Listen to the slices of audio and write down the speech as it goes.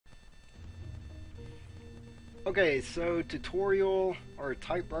Okay, so tutorial or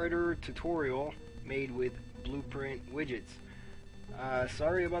typewriter tutorial made with Blueprint widgets.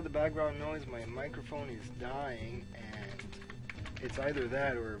 Sorry about the background noise, my microphone is dying and it's either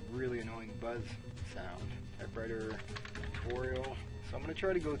that or a really annoying buzz sound. Typewriter tutorial. So I'm going to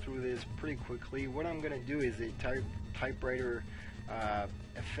try to go through this pretty quickly. What I'm going to do is a typewriter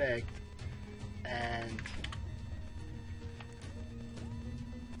effect, and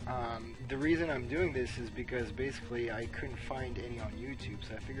the reason I'm doing this is because basically I couldn't find any on YouTube,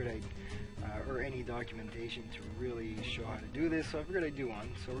 so I figured or any documentation to really show how to do this, so I figured I'd do one.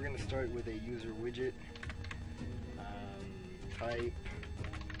 So we're going to start with a user widget,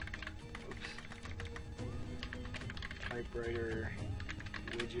 typewriter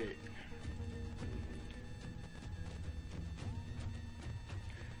widget.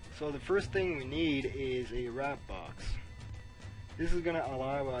 So the first thing we need is a wrap box. This is going to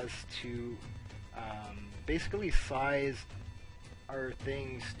allow us to basically size our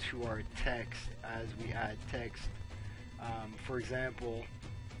things to our text as we add text. For example,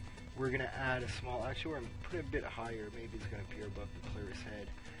 we're going to add a small, actually we're going to put it a bit higher, maybe it's going to appear above the player's head,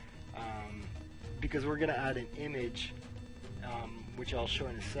 because we're going to add an image, which I'll show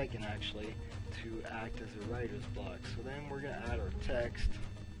in a second actually, to act as a writer's block. So then we're going to add our text,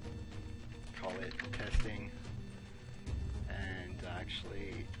 call it testing, and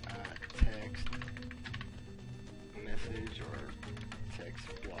actually text message or text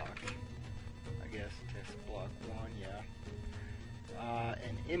block, I guess text block 1, yeah.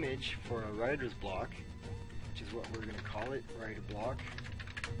 An image for a writer's block, which is what we're going to call it, writer block.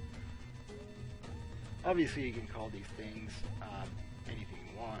 Obviously you can call these things anything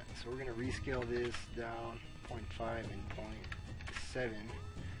you want, so we're going to rescale this down 0.5 and 0.7,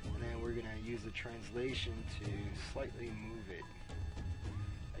 and then we're going to use the translation to slightly move it.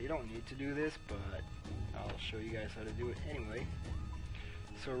 You don't need to do this, but I'll show you guys how to do it anyway.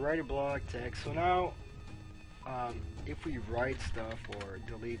 So writer block text. So now if we write stuff or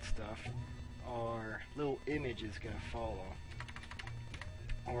delete stuff, our little image is going to follow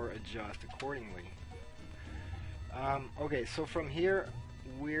or adjust accordingly. Okay, so from here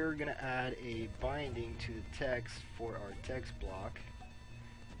we're going to add a binding to the text for our text block,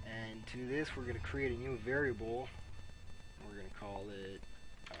 and to this we're going to create a new variable. We're going to call it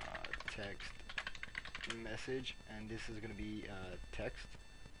text message, and this is going to be text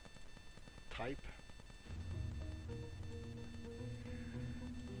type.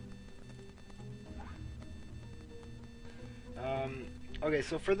 Okay,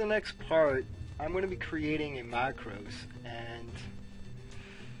 so for the next part I'm going to be creating a macros, and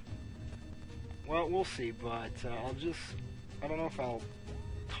well, we'll see, but I don't know if I'll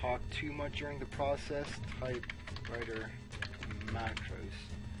talk too much during the process. Typewriter macros.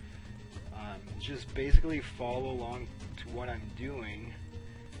 Just basically follow along to what I'm doing.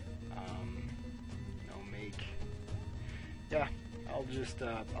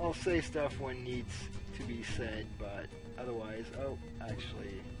 I'll say stuff when needs to be said, but otherwise, oh,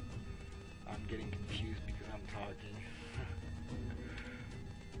 actually, I'm getting confused because I'm talking.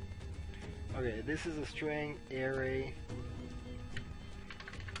 Okay, this is a string array.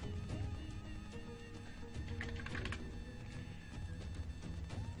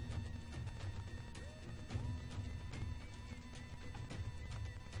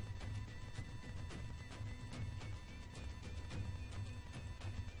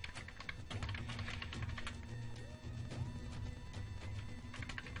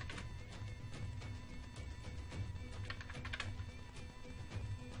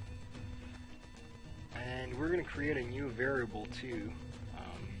 And we're going to create a new variable too.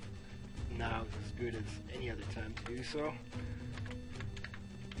 Now is as good as any other time to do so.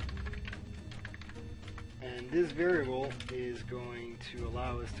 And this variable is going to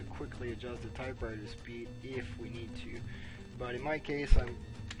allow us to quickly adjust the typewriter speed if we need to. But in my case, I'm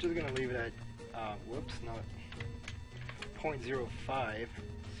just going to leave it at, 0.05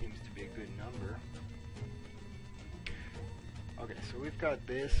 seems to be a good number. Okay, so we've got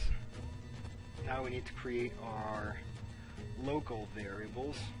this. Now we need to create our local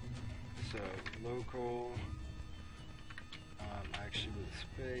variables. So local, actually with a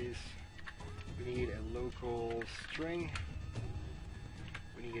space, we need a local string,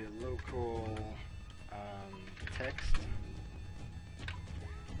 we need a local text,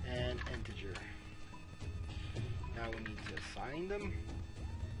 and integer. Now we need to assign them.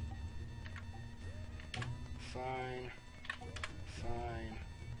 Assign,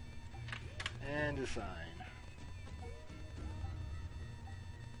 and assign.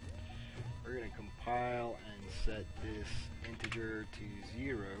 We're going to compile and set this integer to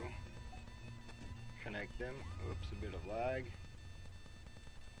 0. Connect connect them. Oops, a bit of lag.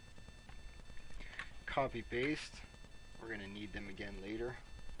 Copy paste. We're going to need them again later.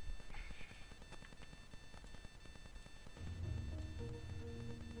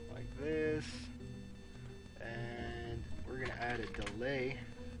 Like this. And we're going to add a delay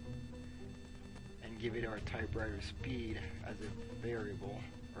and give it our typewriter speed as a variable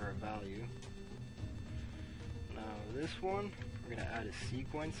or a value. Now this one, we're going to add a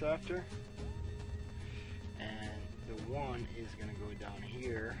sequence after, and the 1 is going to go down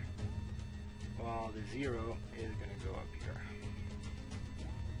here, while the 0 is going to go up here.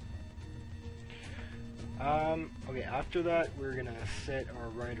 Okay, after that we're going to set our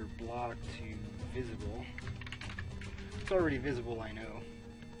writer block to visible. It's already visible, I know,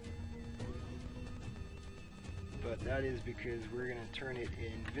 but that is because we're going to turn it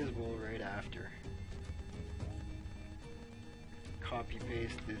invisible right after. Copy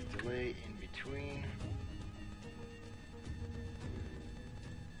paste this delay in between.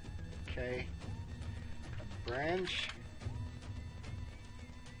 Okay, a branch.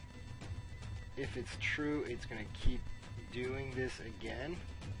 If it's true, it's going to keep doing this again.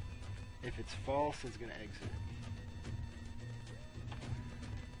 If it's false, it's going to exit.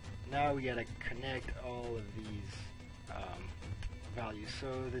 Now we got to connect all of these values.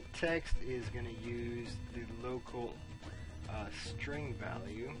 So the text is going to use the local string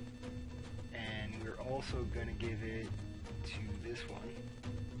value, and we're also going to give it to this one.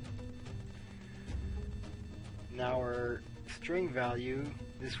 Now our string value,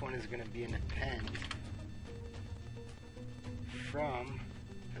 this one is going to be an append from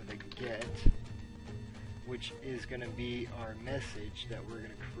the get, which is going to be our message that we're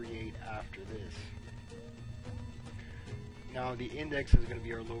going to create after this. Now the index is going to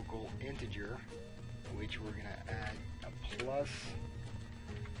be our local integer, which we're going to add a plus.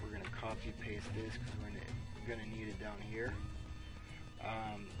 We're going to copy paste this because we're going to need it down here.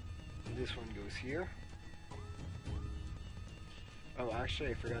 This one goes here. Oh,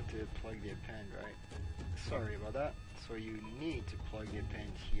 actually I forgot to plug the append, right? Sorry about that. So you need to plug the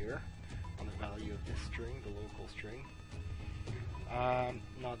append here on the value of this string, the local string.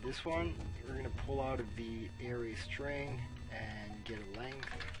 Now this one, we're going to pull out of the array string and get a length.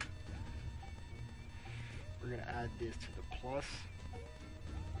 We're going to add this to the plus.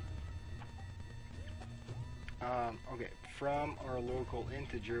 Okay, from our local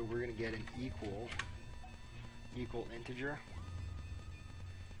integer, we're going to get an equal integer.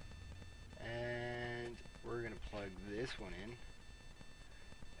 And we're going to plug this one in.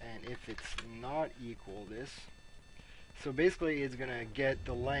 And if it's not equal this, so basically it's going to get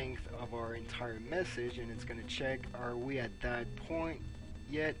the length of our entire message, and it's going to check, are we at that point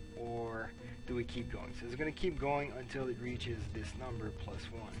yet, or do we keep going? So it's going to keep going until it reaches this number plus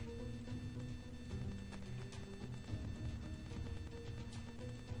 1.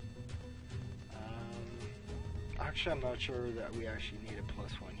 Actually, I'm not sure that we actually need a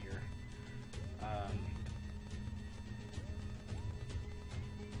plus 1 here.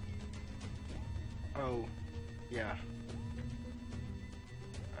 Oh, yeah.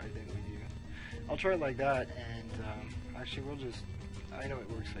 I think we do. I'll try it like that, and actually we'll just, I know it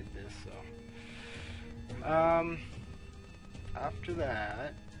works like this, so. After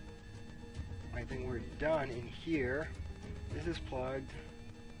that, I think we're done in here. This is plugged.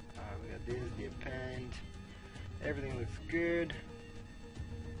 We got this, the append. Everything looks good.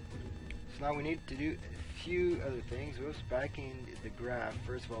 So now we need to do a few other things. Whoops, back in the graph,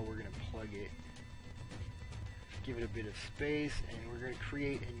 first of all, we're going to plug it. Give it a bit of space, and we're going to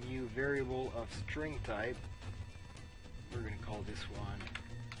create a new variable of string type. We're going to call this one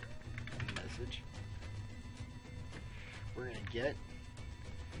message. We're going to get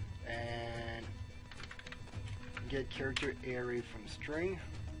character array from string.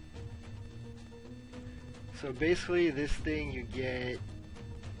 So basically this thing, you get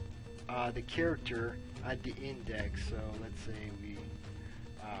the character at the index. So let's say we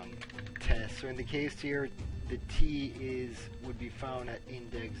test. So in the case here, the T would be found at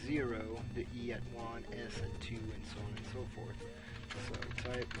index 0, the E at 1, S at 2, and so on and so forth. So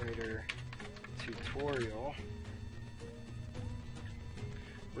TypeWriter tutorial.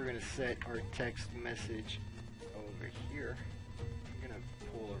 We're going to set our text message over here. I'm going to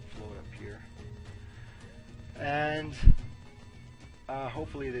pull our float up here. And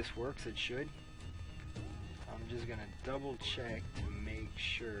hopefully this works. It should. I'm just going to double check to make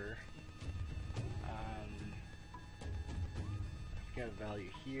sure. I've got a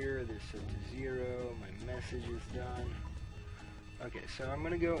value here. This set to 0. My message is done. Okay, so I'm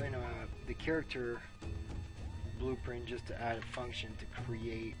going to go in the character blueprint just to add a function to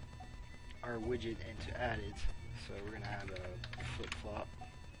create our widget and to add it. So we're going to have a flip-flop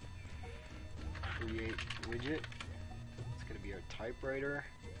create widget. It's going to be our typewriter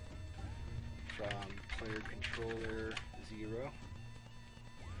from player controller 0.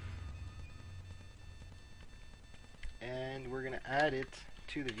 And we're going to add it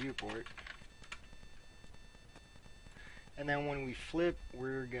to the viewport. And then when we flip,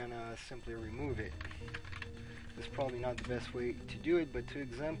 we're going to simply remove it. This is probably not the best way to do it, but to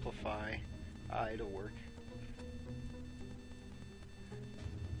exemplify, it'll work.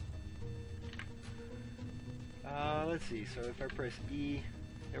 Let's see, so if I press E,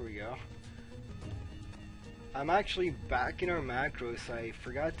 there we go. I'm actually back in our macros. I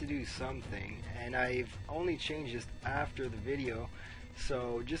forgot to do something, and I've only changed this after the video,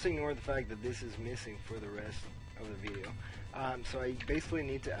 so just ignore the fact that this is missing for the rest of the video. So I basically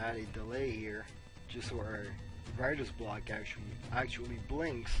need to add a delay here, just so our writer's block actually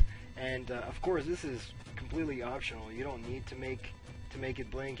blinks. And of course, this is completely optional. You don't need to make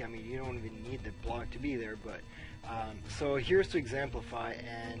it blink. I mean, you don't even need the block to be there. But so here's to exemplify,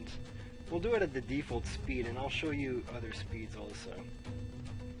 and we'll do it at the default speed, and I'll show you other speeds also.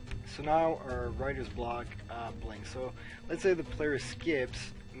 So now our writer's block blinks. So let's say the player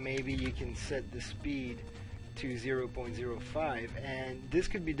skips. Maybe you can set the speed to 0.05, and this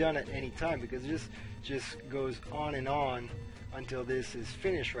could be done at any time because this just goes on and on until this is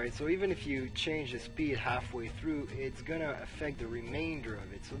finished, right? So even if you change the speed halfway through, it's gonna affect the remainder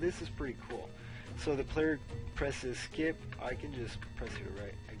of it. So this is pretty cool. So the player presses skip. I can just press it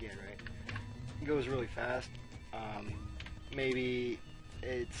right again, right? It goes really fast. Maybe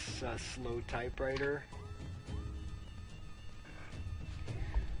it's a slow typewriter.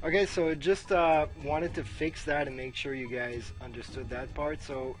 Okay, so just wanted to fix that and make sure you guys understood that part.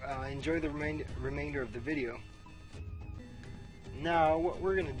 So enjoy the remainder of the video. Now what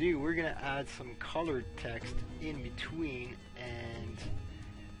we're going to do, we're going to add some colored text in between and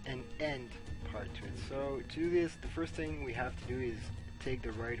an end part to it. So to do this, the first thing we have to do is take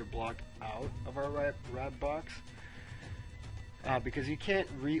the writer block out of our wrap box. Because you can't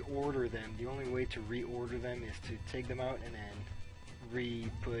reorder them. The only way to reorder them is to take them out and then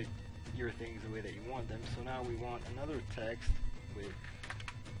re-put your things the way that you want them. So now we want another text with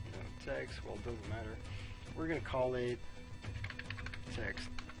no text. Well, it doesn't matter. We're going to call it text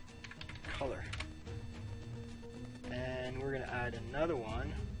color. And we're going to add another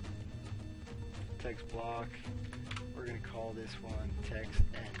one, text block. We're going to call this one text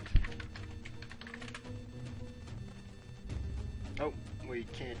end. Oh, we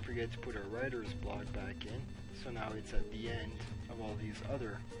can't forget to put our writer's block back in. So now it's at the end of all these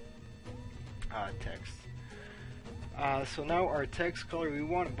other texts. So now our text color, we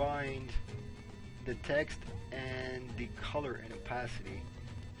want to bind the text and the color and opacity.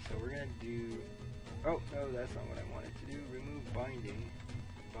 So we're going to do, oh no, that's not what I wanted to do. Remove binding,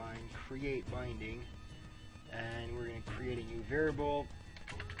 create binding, and we're going to create a new variable,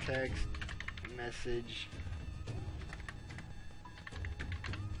 text message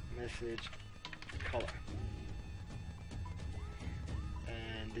color.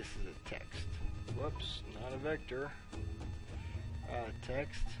 And this is a text. Whoops, not a vector.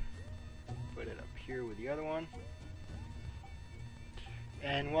 Text. Put it up here with the other one.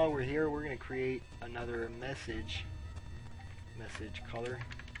 And while we're here, we're going to create another message color.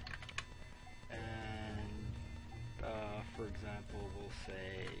 And for example, we'll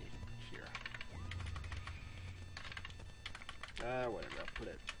say here. Whatever, I'll put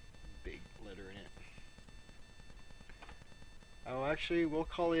a big letter in it. Oh, actually, we'll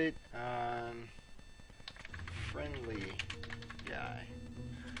call it friendly guy.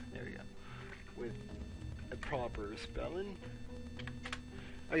 There we go. With a proper spelling.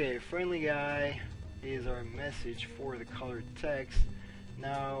 Okay, friendly guy is our message for the colored text.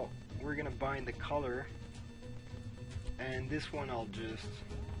 Now we're gonna bind the color, and this one I'll just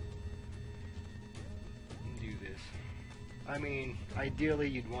do this. I mean, ideally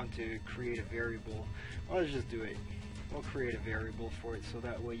you'd want to create a variable. Well, let's just do it. We'll create a variable for it, so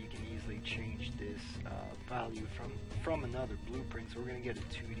that way you can easily change this value from another blueprint. So we're going to get a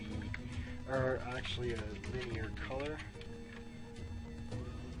 2D, or actually a linear color,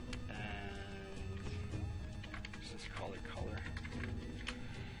 and let's just call it color.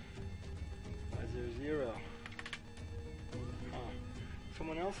 Why is there 0? Huh.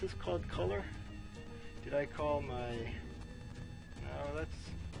 Someone else is called color? Did I call my... No, that's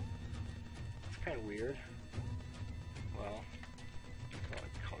kind of weird. Well, call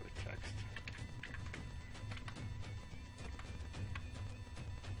it color text.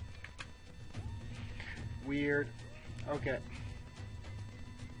 Weird. Okay.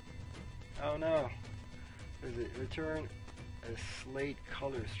 Oh no. Does it return a slate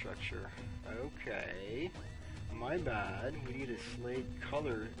color structure? Okay. My bad. We need a slate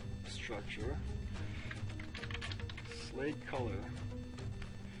color structure. Slate color.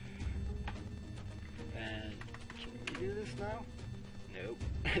 And can we do this now? Nope.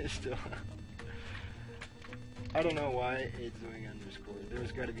 Still. I don't know why it's doing underscore.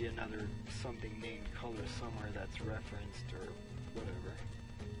 There's got to be another something named color somewhere that's referenced or whatever.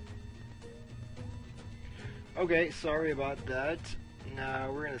 Okay, sorry about that.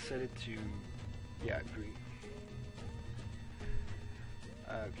 Now we're gonna set it to, yeah, green.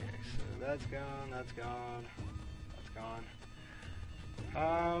 Okay, so that's gone, that's gone, that's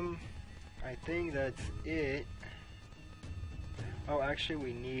gone. I think that's it. Oh, actually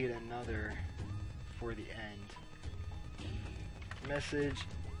we need another for the end. Message,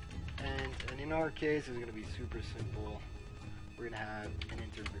 and in our case it's gonna be super simple. We're gonna have an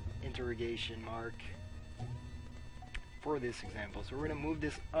interrogation mark for this example. So we're going to move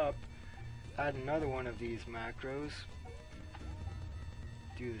this up, add another one of these macros,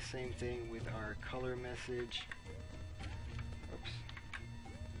 do the same thing with our color message. Oops.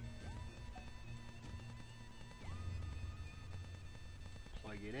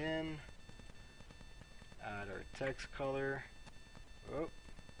 Plug it in, add our text color. Oh,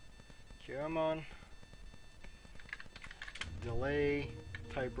 come on. Delay,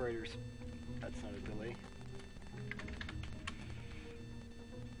 typewriters. That's not a delay.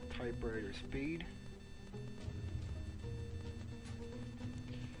 Typewriter speed,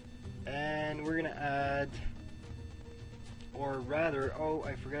 and we're gonna add, or rather, oh,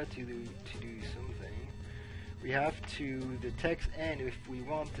 I forgot to do something. We have to, the text end, if we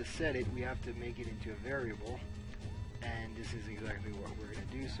want to set it, we have to make it into a variable, and this is exactly what we're gonna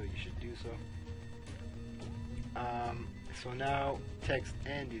do, so you should do so. So now text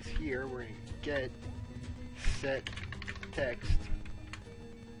end is here. We're gonna get set text.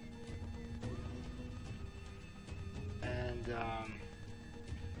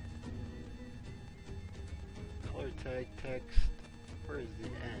 Color tag text, where is the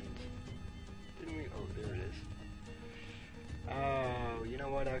end? Didn't we? Oh, there it is. Oh, you know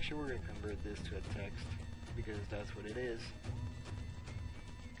what? Actually, we're going to convert this to a text because that's what it is.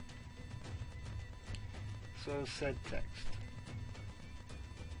 So set text.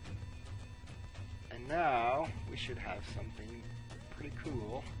 And now we should have something pretty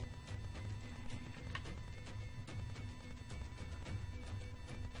cool.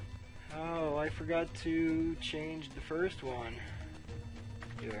 Oh, I forgot to change the first one.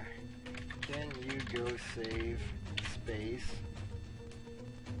 Here. Can you go save space?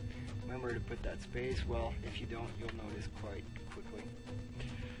 Remember to put that space. Well, if you don't, you'll notice quite quickly.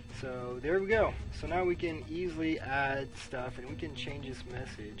 So there we go. So now we can easily add stuff and we can change this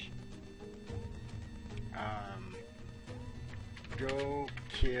message. Go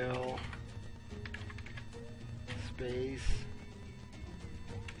kill space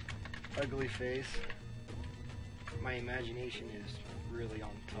ugly face. My imagination is really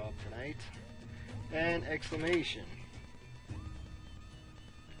on top tonight. And exclamation.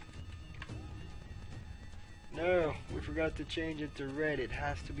 No, we forgot to change it to red. It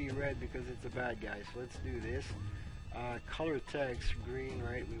has to be red because it's a bad guy. So let's do this. Color text green,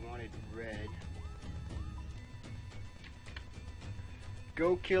 right? We wanted red.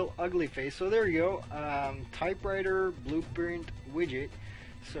 Go kill ugly face. So there you go. TypeWriter Blueprint widget.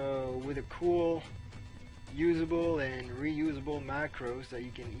 So with a cool, usable and reusable macros that you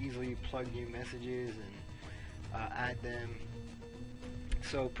can easily plug new messages and add them.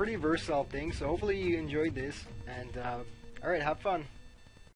 So pretty versatile thing. So hopefully you enjoyed this. And alright, have fun.